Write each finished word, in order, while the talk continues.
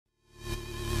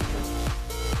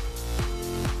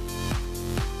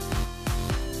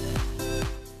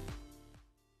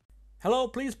Hello,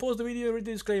 please pause the video, read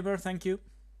the disclaimer, thank you.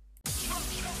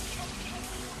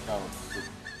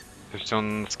 То есть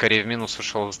он скорее в минус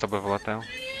ушел, с тобой в лател.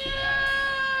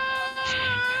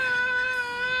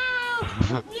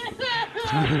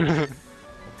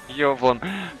 Ёблан,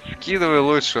 скидывай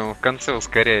лучше, он в конце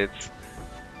ускоряется.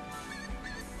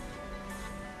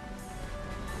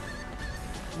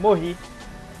 Morri.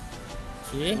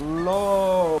 Que?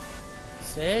 LOL.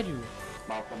 Sério?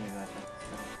 Mal comigo, né?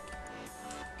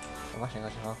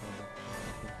 Engaja.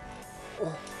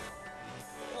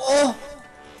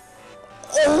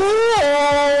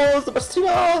 Zobacz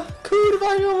streama!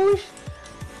 Kurwa, Jomuś!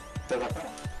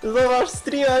 Zobacz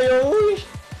streama, Jomuś!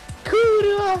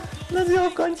 Kurwa! Nazwał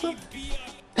w końcu!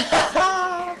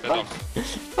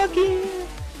 Fucking!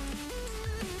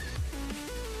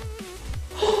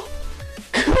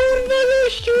 Kurwa,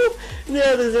 gościu! Nie,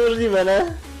 to jest niemożliwe,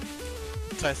 nie?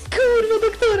 Co jest? Kurwa,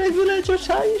 doktorek wyleciał,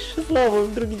 czaisz? Znowu,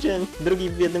 drugi dzień. Drugi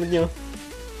w jednym dniu.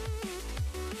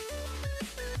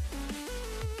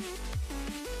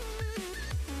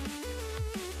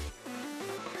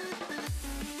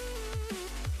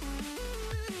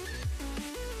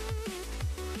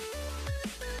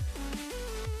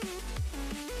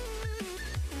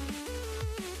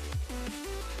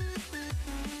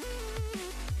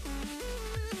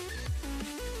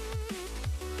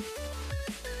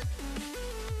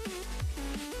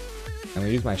 I'm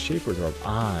gonna use my Shaper's Orb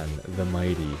on the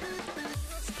mighty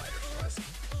Spider's Blessing.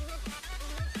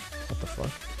 What the fuck?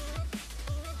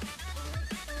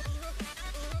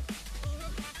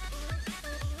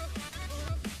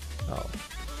 Oh.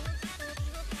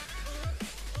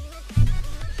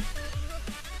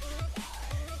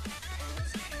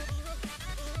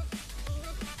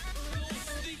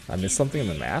 I missed something in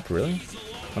the map? Really?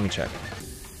 Let me check.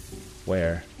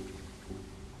 Where?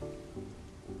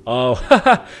 Oh,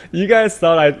 you guys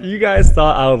thought I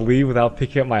would leave without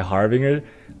picking up my Harbinger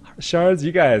shards?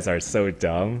 You guys are so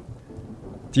dumb.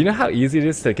 Do you know how easy it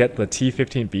is to get the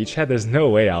T15 beachhead? There's no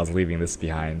way I was leaving this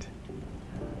behind.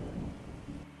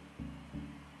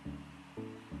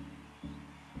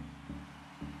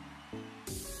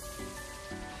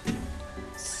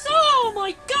 Oh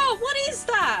my god, what is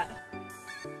that?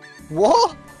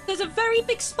 What? There's a very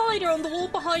big spider on the wall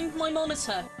behind my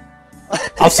monitor.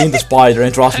 I've seen the spider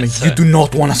and trust me, you do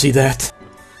not want to see that.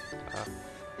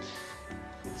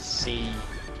 Seek.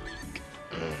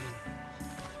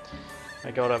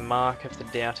 I got a mark of the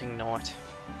doubting knight.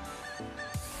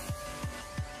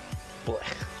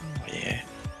 Blech. Yeah.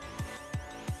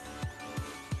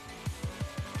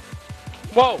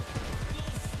 Whoa!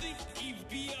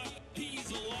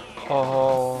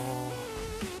 Oh.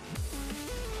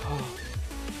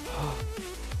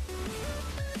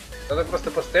 Надо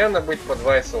просто постоянно быть по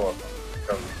 2 СО.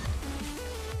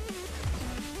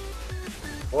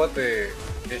 Вот и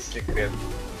весь секрет.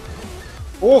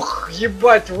 Ух,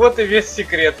 ебать, вот и весь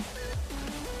секрет.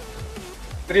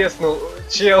 Треснул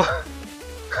чел.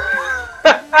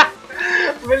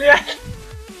 Блядь.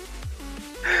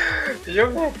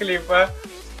 Ёбаный клип, а.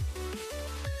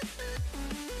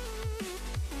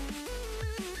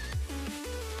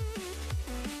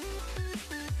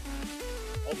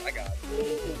 Oh my god.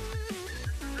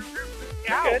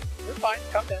 You're good. You're fine.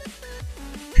 Calm down.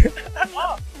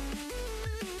 Oh.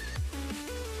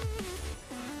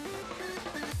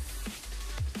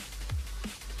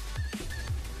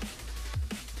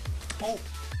 Oh.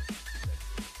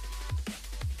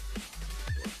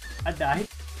 I died.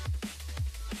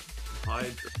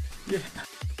 Hydra. Yeah.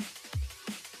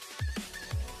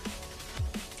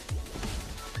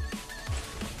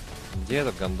 Где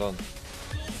этот гондон?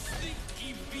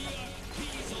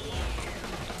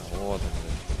 Вот он,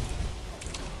 блин.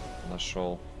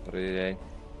 Нашел. Проверяй.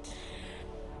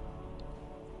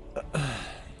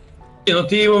 Не, ну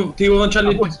ты его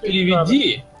вначале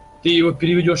переведи, ты его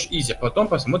переведешь изи, потом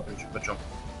посмотрим, что почем.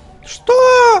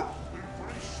 Что?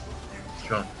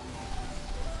 Че?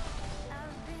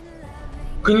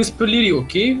 Только не спойлери,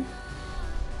 окей?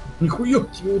 Нихуя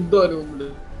тебе ударил,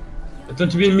 блядь. Это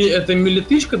тебе это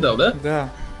милитышка дал, да? Да.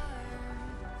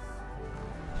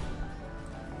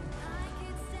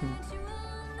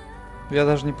 Я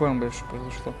даже не понял больше, что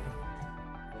произошло.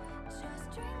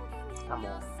 Come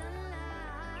on.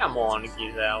 Come on,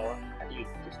 Exile. You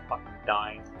just fucking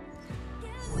dying.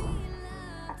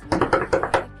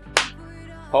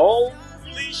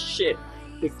 Holy shit.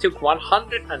 It took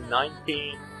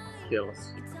 119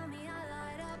 kills.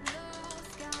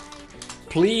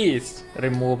 Please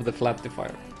remove the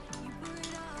Flaptifier.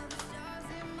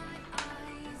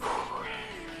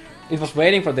 It was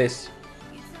waiting for this.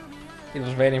 It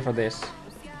was waiting for this.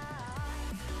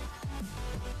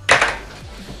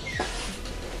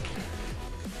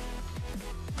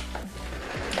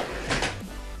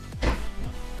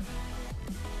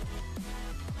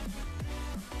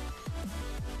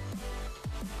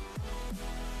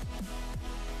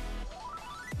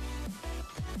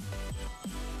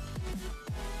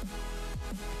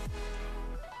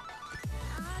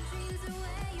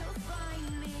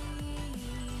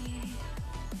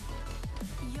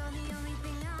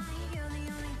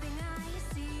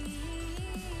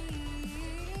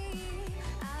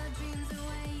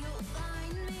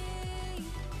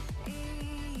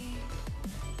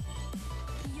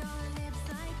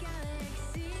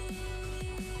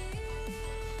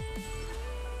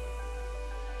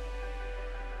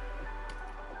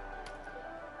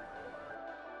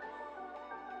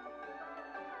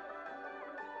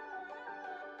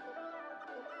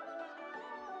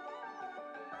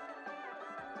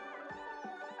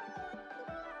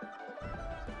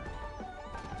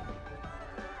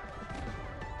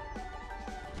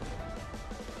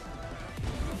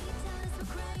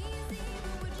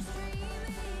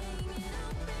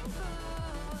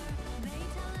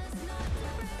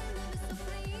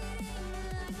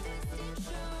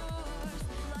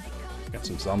 got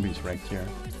some zombies right here.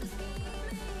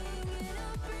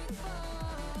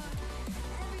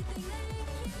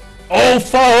 Oh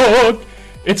fuck!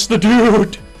 It's the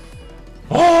dude!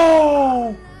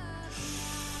 Oh!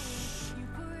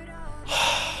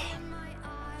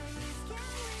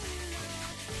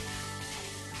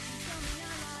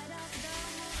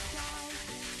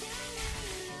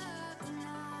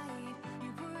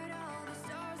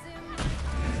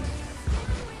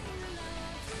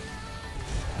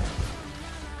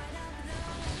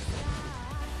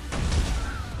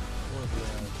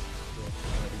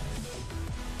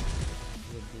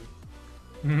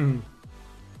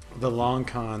 The long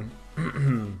con.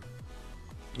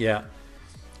 Yeah.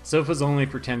 Sofa's only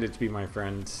pretended to be my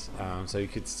friend, so he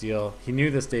could steal. He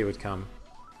knew this day would come.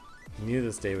 He knew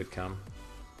this day would come.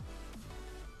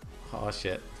 Oh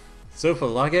shit. Sofa,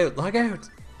 log out! Log out!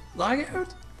 Log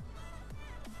out!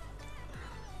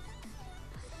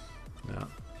 No.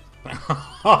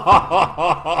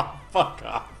 Fuck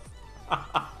off.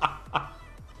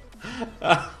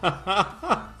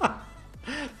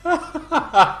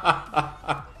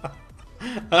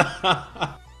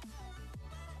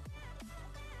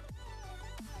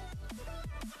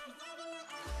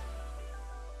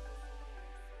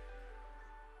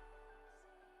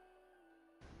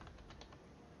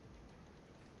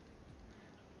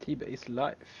 T-base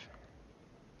life.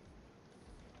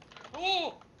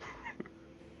 Oh!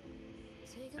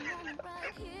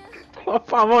 Vad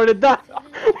fan var det där?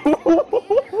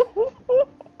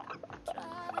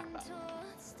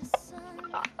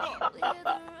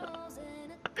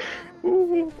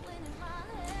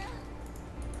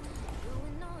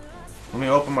 Let me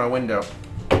open my window.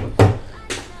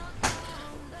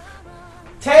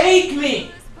 Take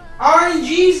me! Iron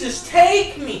Jesus,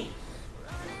 take me!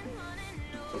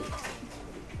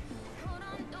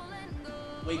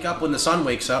 Wake up when the sun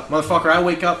wakes up. Motherfucker, I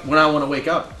wake up when I want to wake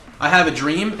up. I have a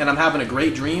dream, and I'm having a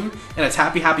great dream, and it's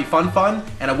happy, happy, fun, fun,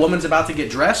 and a woman's about to get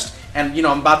dressed, and, you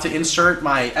know, I'm about to insert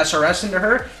my SRS into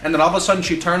her, and then all of a sudden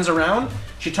she turns around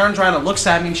and looks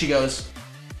at me, and she goes,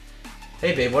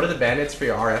 "Hey babe, what are the bandits for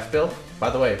your RF build? By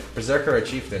the way, Berserker or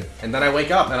Chieftain?" And then I wake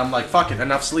up, and I'm like, fuck it,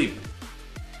 enough sleep.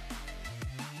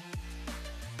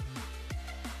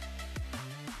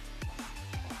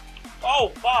 Oh,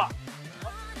 fuck!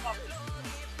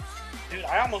 Dude,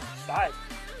 I almost died.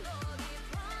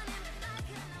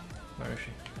 Where is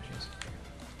she? There she is.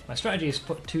 My strategy is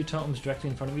put two totems directly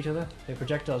in front of each other. The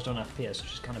projectiles don't have pierce, so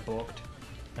she's kind of balked,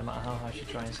 no matter how hard she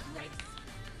tries.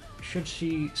 Should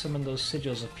she summon those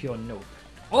sigils of pure nope?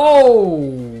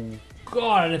 Oh!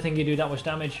 God, I didn't think he'd do that much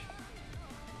damage.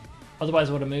 Otherwise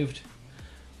I would have moved.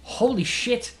 Holy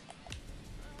shit!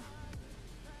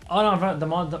 Oh no, the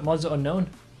mods are unknown.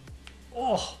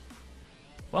 Oh!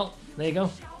 Well, there you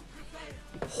go.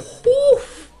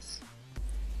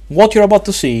 What you're about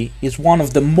to see is one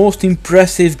of the most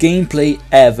impressive gameplay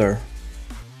ever.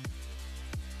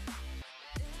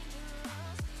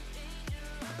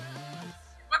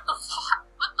 What the fuck?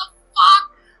 What the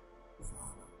fuck?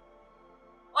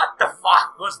 What the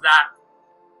fuck was that?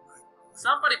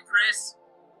 Somebody press.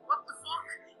 What the fuck?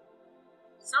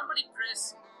 Somebody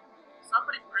press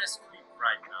creep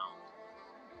right now.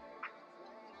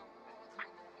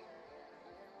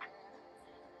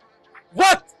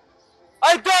 What?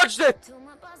 I dodged it!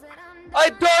 I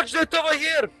dodged it over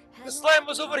here! The slime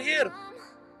was over here!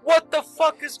 What the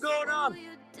fuck is going on?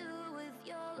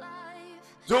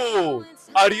 Dude,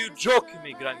 are you joking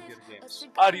me, Grandgear Games?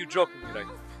 Are you joking me right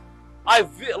now? I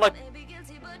like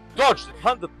dodged it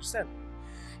 100%.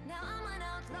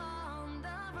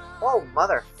 Oh,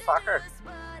 motherfucker.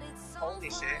 Holy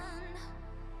shit.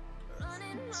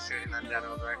 Shooting that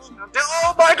general direction.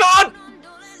 Oh my god!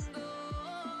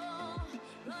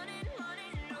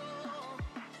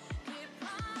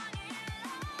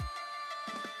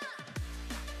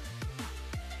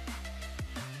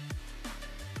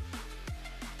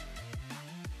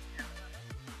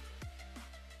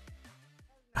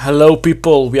 Hello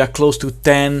people, we are close to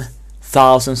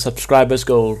 10,000 subscribers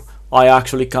goal. I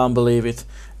actually can't believe it.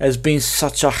 It's been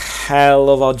such a hell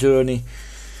of a journey.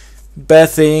 Bad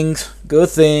things, good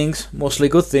things, mostly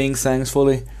good things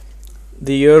thankfully.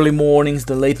 The early mornings,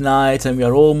 the late nights, and we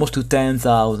are almost to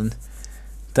 10,000.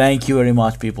 Thank you very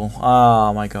much people.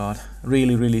 Oh my god,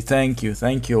 really thank you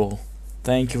all.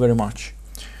 Thank you very much.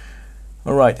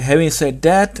 Alright, having said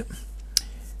that,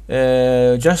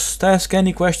 just ask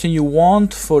any question you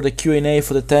want for the Q&A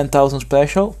for the 10,000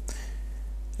 special,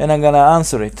 and I'm gonna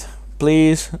answer it.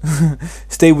 Please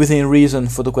stay within reason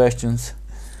for the questions.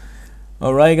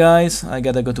 Alright guys, I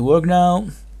gotta go to work now.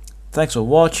 Thanks for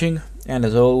watching, and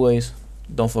as always,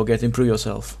 don't forget to improve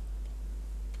yourself.